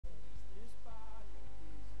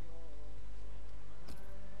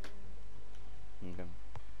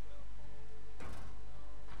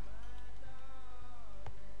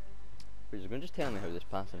gonna just tell me how this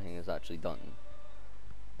passing thing is actually done.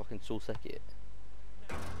 Fucking so sick of it.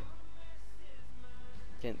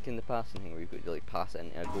 Can the passing thing where you've got to like pass it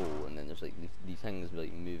into a goal and then there's like these things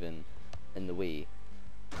like moving in the way.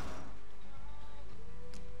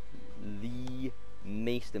 The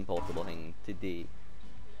most impossible thing to do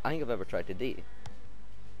I think I've ever tried to do.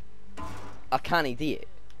 I can't do it.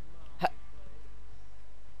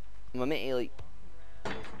 My mate like,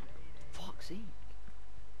 fuck's sake.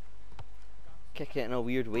 Kick it in a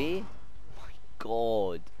weird way. Oh my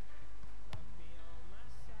god.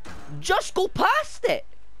 Just go past it!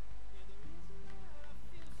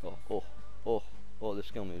 Oh, the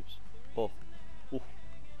skill moves. Oh,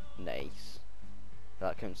 nice.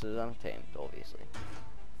 That counts as an attempt, obviously.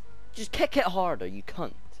 Just kick it harder, you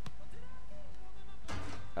cunt.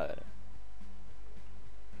 Alright.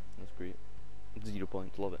 That's great. 0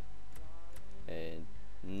 points, love it. And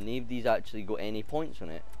nobody's actually got any points on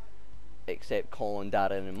it, except Colin,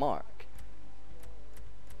 Darren and Mark.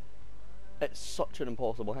 It's such an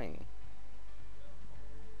impossible thing.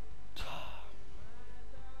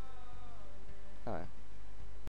 Alright.